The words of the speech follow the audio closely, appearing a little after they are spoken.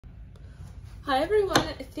Hi everyone,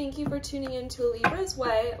 thank you for tuning in to Libra's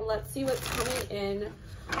Way. Let's see what's coming in,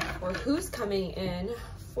 or who's coming in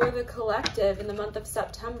for the collective in the month of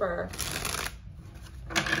September.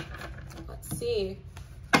 Let's see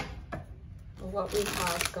what we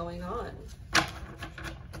have going on.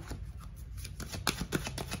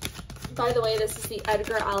 By the way, this is the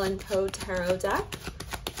Edgar Allan Poe Tarot deck.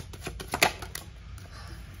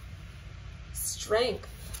 Strength.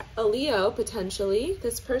 A Leo, potentially.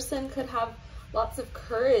 This person could have lots of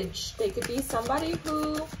courage. They could be somebody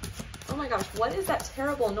who, oh my gosh, what is that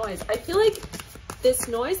terrible noise? I feel like this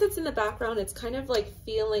noise that's in the background, it's kind of like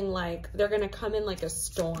feeling like they're going to come in like a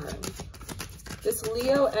storm. This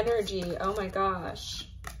Leo energy, oh my gosh.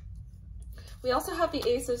 We also have the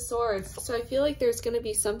Ace of Swords. So I feel like there's going to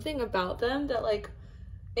be something about them that like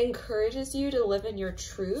encourages you to live in your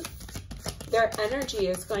truth. Their energy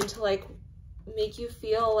is going to like make you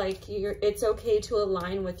feel like it's okay to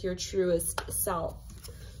align with your truest self.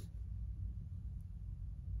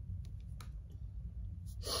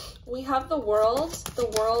 We have the World. The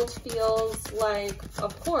World feels like,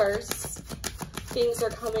 of course, things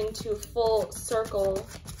are coming to full circle.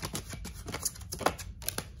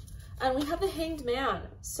 And we have the Hanged Man.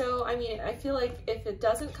 So, I mean, I feel like if it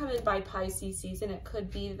doesn't come in by Pisces season, it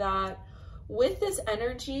could be that with this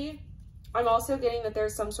energy, I'm also getting that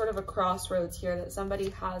there's some sort of a crossroads here that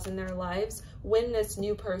somebody has in their lives when this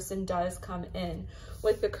new person does come in.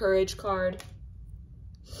 With the Courage card,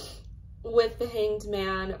 with the Hanged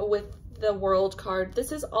Man, with the World card.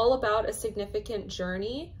 This is all about a significant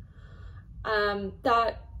journey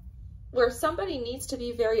where somebody needs to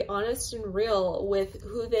be very honest and real with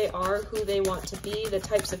who they are, who they want to be, the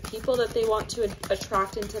types of people that they want to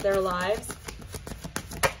attract into their lives.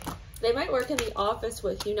 They might work in the office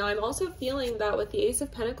with you. Now, I'm also feeling that with the Ace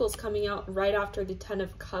of Pentacles coming out right after the Ten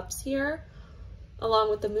of Cups here, along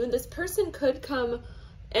with the Moon, this person could come,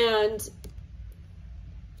 and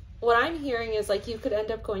what I'm hearing is like you could end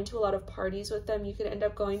up going to a lot of parties with them. You could end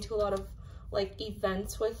up going to a lot of like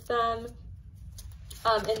events with them.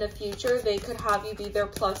 In the future, they could have you be their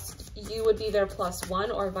you would be their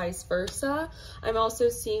 +1 or vice versa. I'm also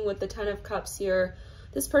seeing with the Ten of Cups here,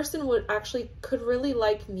 this person could really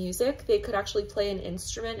like music. They could actually play an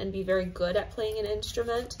instrument and be very good at playing an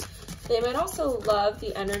instrument. They might also love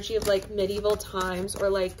the energy of like medieval times or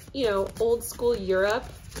like, you know, old school Europe,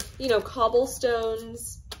 you know, cobblestone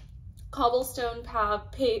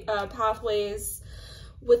pathways.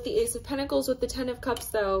 With the Ace of Pentacles, with the Ten of Cups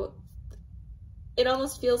though, it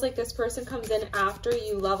almost feels like this person comes in after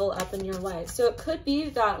you level up in your life. So it could be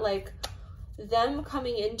that like them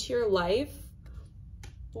coming into your life,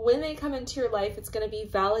 when they come into your life, it's going to be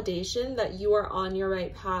validation that you are on your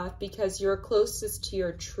right path because you're closest to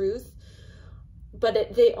your truth.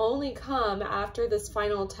 But they only come after this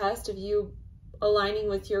final test of you aligning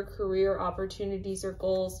with your career opportunities or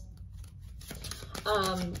goals.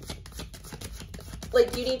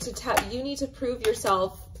 Like you need to prove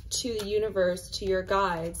yourself to the universe, to your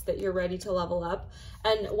guides, that you're ready to level up.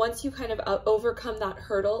 And once you kind of overcome that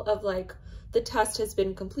hurdle of like the test has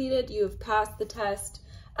been completed, you have passed the test,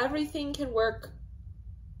 everything can work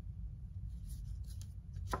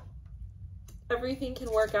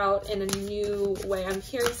out in a new way. I'm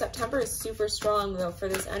hearing September is super strong though for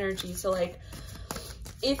this energy. So like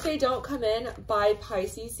if they don't come in by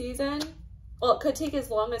Pisces season, well, it could take as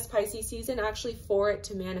long as Pisces season actually for it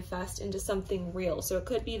to manifest into something real. So it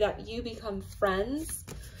could be that you become friends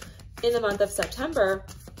in the month of September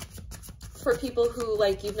for people who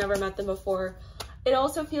like you've never met them before. It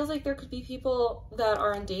also feels like there could be people that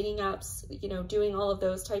are on dating apps, you know, doing all of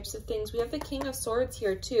those types of things. We have the King of Swords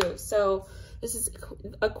here too. So this is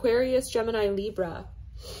Aquarius, Gemini, Libra,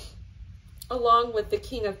 along with the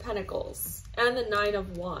King of Pentacles and the Nine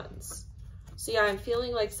of Wands. So yeah, I'm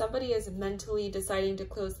feeling like somebody is mentally deciding to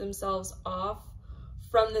close themselves off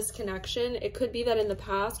from this connection. It could be that in the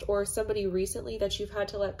past or somebody recently that you've had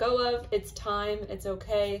to let go of. It's time. It's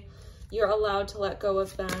okay. You're allowed to let go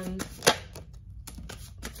of them.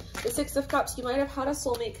 The Six of Cups, you might have had a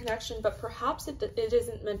soulmate connection, but perhaps it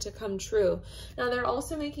isn't meant to come true. Now, they're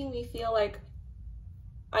also making me feel like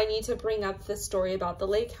I need to bring up this story about The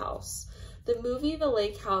Lake House. The movie The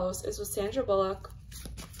Lake House is with Sandra Bullock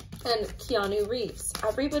and Keanu Reeves.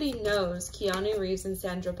 Everybody knows Keanu Reeves and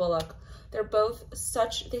Sandra Bullock. They're both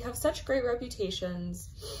they have such great reputations.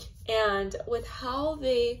 And with how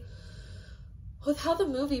the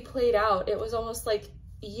movie played out, it was almost like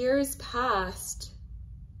years passed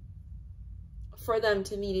for them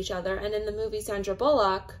to meet each other. And in the movie, Sandra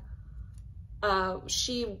Bullock, her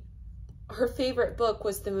favorite book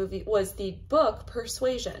was the book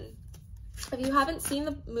Persuasion. If you haven't seen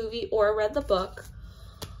the movie or read the book,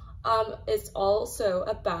 it's also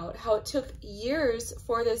about how it took years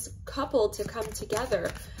for this couple to come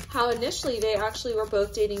together. How initially they actually were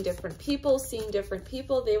both dating different people, seeing different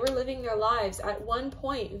people. They were living their lives. At one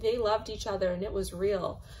point, they loved each other and it was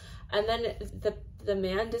real. And then the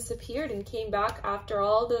man disappeared and came back after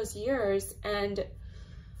all those years. And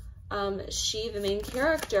she, the main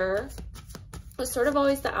character, was sort of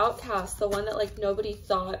always the outcast, the one that like nobody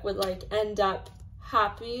thought would like end up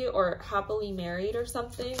happy or happily married or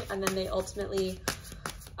something, and then they ultimately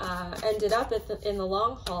ended up in the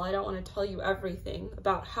long haul. I don't want to tell you everything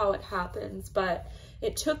about how it happens, but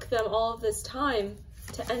it took them all of this time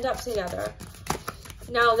to end up together.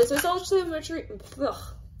 Now, this was also Mercury. Ugh,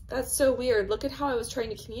 that's so weird. Look at how I was trying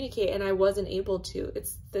to communicate and I wasn't able to.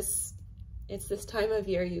 It's this time of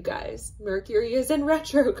year, you guys. Mercury is in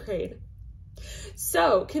retrograde.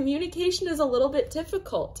 So communication is a little bit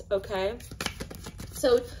difficult, okay?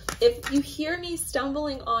 So if you hear me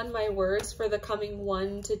stumbling on my words for the coming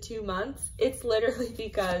 1 to 2 months, it's literally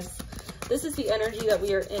because this is the energy that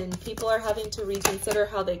we are in. People are having to reconsider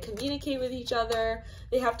how they communicate with each other.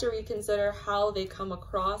 They have to reconsider how they come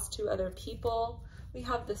across to other people. We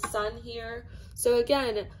have the sun here. So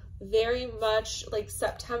again, very much like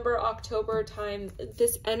September, October time,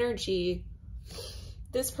 this energy,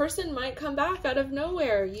 this person might come back out of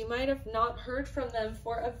nowhere. You might have not heard from them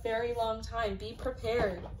for a very long time. Be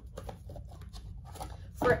prepared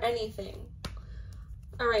for anything.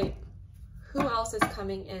 All right, who else is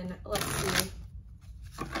coming in? Let's see.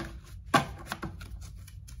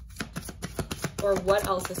 Or what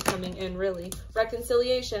else is coming in, really?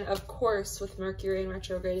 Reconciliation, of course, with Mercury in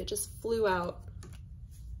retrograde. It just flew out.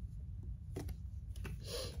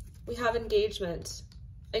 We have engagement.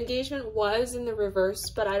 Engagement was in the reverse,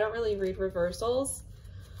 but I don't really read reversals.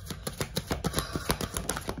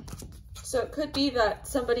 So it could be that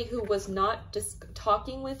somebody who was not just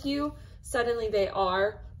talking with you, suddenly they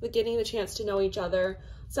are getting the chance to know each other.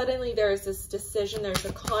 Suddenly there's this decision, there's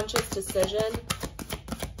a conscious decision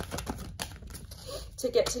to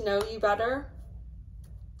get to know you better.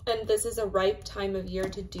 And this is a ripe time of year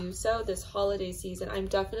to do so, this holiday season. I'm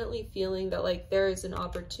definitely feeling that like there is an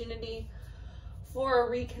opportunity for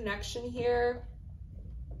a reconnection here.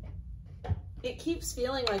 It keeps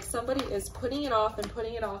feeling like somebody is putting it off and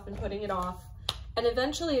putting it off and putting it off. And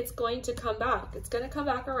eventually it's going to come back. It's going to come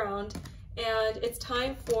back around, and it's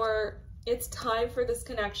time for this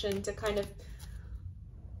connection to kind of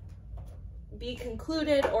be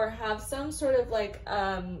concluded or have some sort of like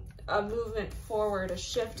a movement forward, a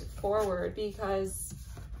shift forward, because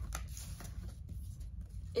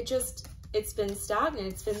it's been stagnant,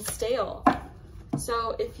 it's been stale.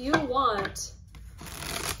 So if you want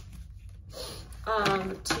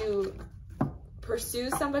to pursue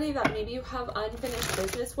somebody that maybe you have unfinished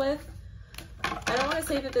business with, I don't want to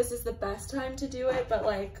say that this is the best time to do it, but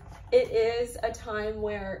like it is a time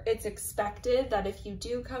where it's expected that if you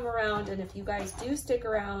do come around and if you guys do stick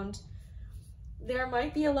around, there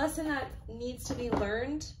might be a lesson that needs to be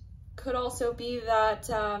learned. Could also be that,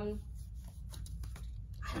 I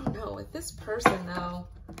don't know, with this person though,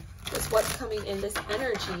 is what's coming in, this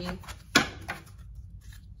energy,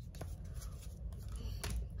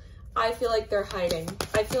 I feel like they're hiding.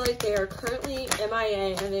 I feel like they are currently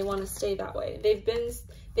MIA and they want to stay that way. They've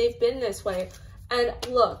been this way. And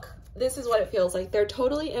look, this is what it feels like. They're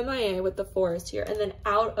totally MIA with the Forest here, and then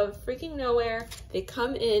out of freaking nowhere, they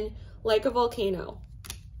come in like a volcano.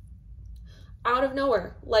 Out of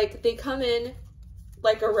nowhere. Like they come in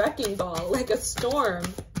like a wrecking ball, like a storm.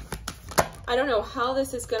 I don't know how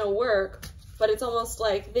this is gonna work, but it's almost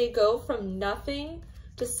like they go from nothing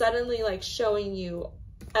to suddenly like showing you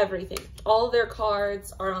everything. All of their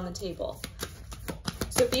cards are on the table.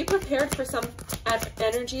 So be prepared for some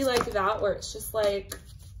energy like that where it's just like,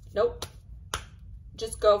 nope,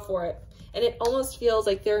 just go for it. And it almost feels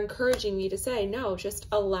like they're encouraging me to say, no, just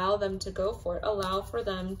allow them to go for it. Allow for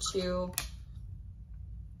them to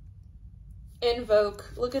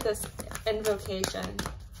invoke. Look at this invocation.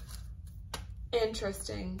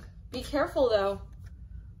 Interesting. Be careful though.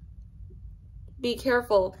 Be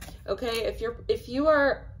careful, okay? If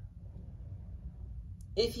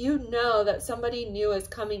you know that somebody new is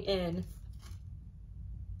coming in,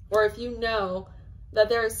 or if you know that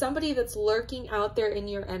there is somebody that's lurking out there in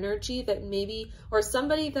your energy that maybe, or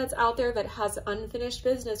somebody that's out there that has unfinished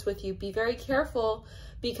business with you, be very careful,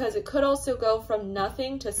 because it could also go from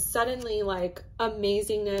nothing to suddenly like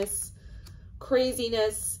amazingness,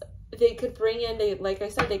 craziness. They could bring in, like I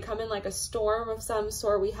said, they come in like a storm of some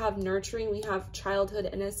sort. We have nurturing, we have childhood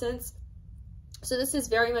innocence. So this is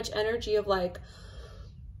very much energy of like,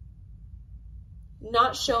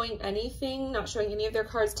 not showing anything, not showing any of their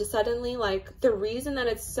cards to suddenly, like, the reason that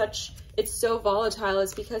it's so volatile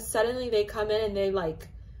is because suddenly they come in and they, like,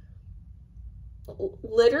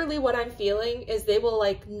 literally what I'm feeling is they will,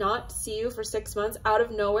 like, not see you for 6 months. Out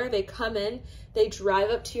of nowhere, they come in, they drive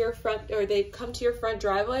up to your front, or they come to your front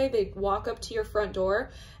driveway, they walk up to your front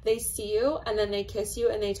door, they see you, and then they kiss you,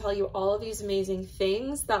 and they tell you all of these amazing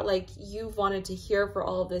things that, like, you've wanted to hear for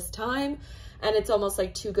all of this time, and it's almost,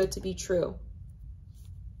 like, too good to be true.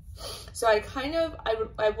 So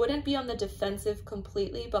I wouldn't be on the defensive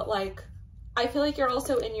completely, but, like, I feel like you're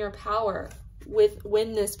also in your power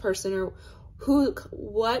when this person or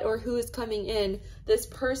who is coming in. This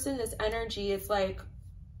person, this energy is like,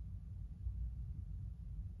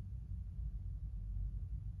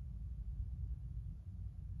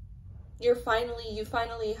 you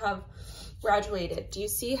finally have graduated. Do you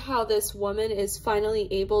see how this woman is finally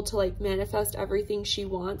able to, like, manifest everything she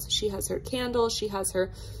wants? She has her candles, she has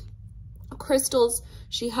her crystals,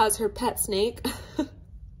 she has her pet snake.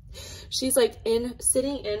 She's, like,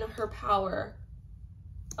 sitting in her power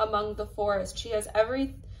among the forest. She has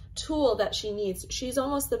every tool that she needs. She's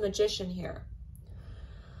almost the magician here.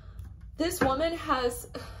 This woman has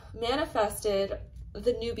manifested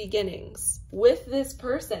the new beginnings with this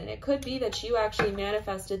person. It could be that you actually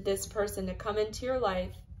manifested this person to come into your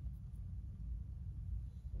life.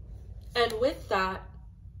 And with that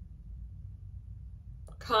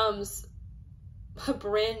comes a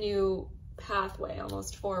brand new pathway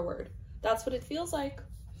almost forward. That's what it feels like.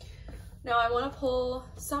 Now I want to pull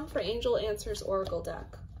some for Angel Answers Oracle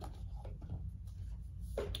deck.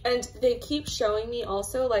 And they keep showing me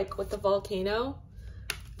also, like with the volcano,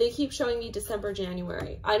 they keep showing me December,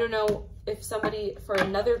 January. I don't know if somebody, for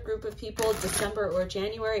another group of people, December or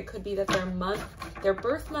January, it could be that their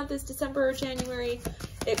birth month is December or January.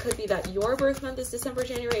 It could be that your birth month is December,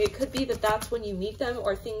 January. It could be that that's when you meet them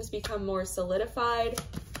or things become more solidified.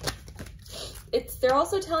 They're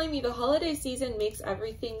also telling me the holiday season makes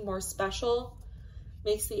everything more special,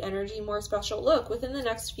 makes the energy more special. Look, within the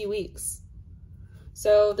next few weeks.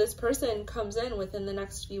 So this person comes in within the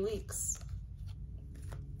next few weeks.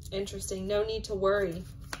 Interesting. No need to worry.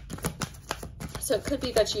 So it could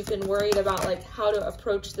be that you've been worried about, like, how to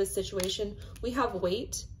approach this situation. We have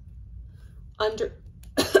weight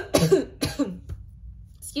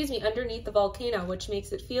excuse me, underneath the volcano, which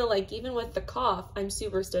makes it feel like, even with the cough, I'm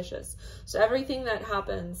superstitious. So everything that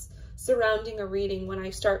happens surrounding a reading, when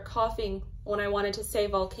I start coughing, when I wanted to say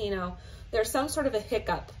volcano, there's some sort of a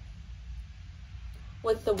hiccup.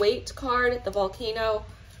 With the weight card, the volcano,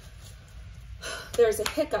 there's a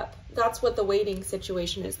hiccup. That's what the waiting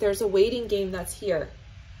situation is. There's a waiting game that's here.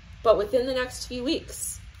 But within the next few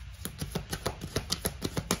weeks,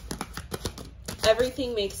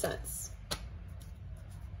 everything makes sense.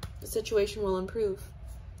 The situation will improve.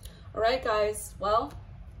 All right, guys. Well,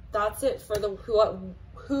 that's it for the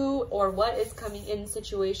who or what is coming in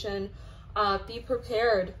situation. Be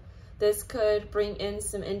prepared. This could bring in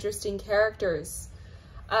some interesting characters,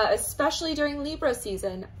 especially during Libra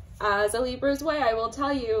season. As a Libra's way, I will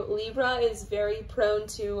tell you, Libra is very prone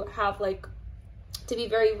to to be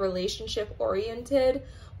very relationship oriented.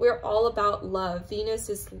 We're all about love. Venus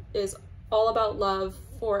is all about love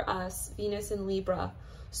for us, Venus and Libra.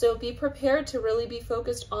 So be prepared to really be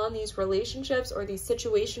focused on these relationships or these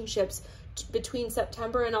situationships between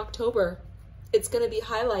September and October. It's going to be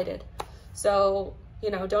highlighted. So, you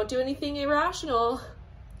know, don't do anything irrational.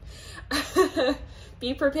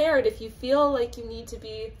 Be prepared. If you feel like you need to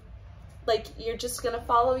be, like, you're just going to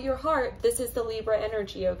follow your heart, this is the Libra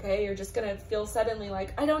energy, okay? You're just going to feel suddenly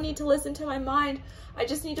like, I don't need to listen to my mind. I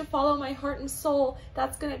just need to follow my heart and soul.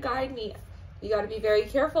 That's going to guide me. You got to be very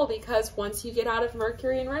careful, because once you get out of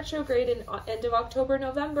Mercury in retrograde in end of October,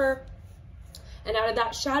 November, and out of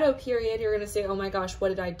that shadow period, you're going to say, oh my gosh, what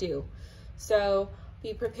did I do? So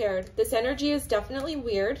be prepared. This energy is definitely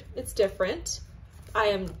weird. It's different.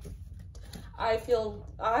 I feel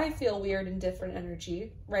weird and different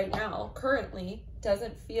energy right now. Currently,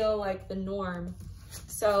 doesn't feel like the norm.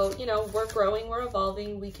 So, you know, we're growing, we're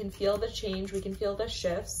evolving. We can feel the change. We can feel the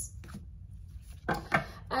shifts.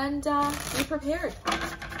 And be prepared.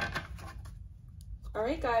 All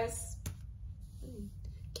right, guys.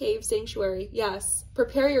 Cave sanctuary. Yes,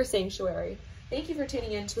 prepare your sanctuary. Thank you for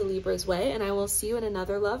tuning in to Libra's Way, and I will see you in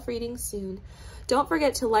another love reading soon. Don't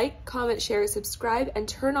forget to like, comment, share, subscribe, and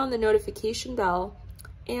turn on the notification bell.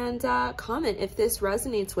 And comment if this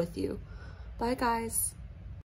resonates with you. Bye, guys.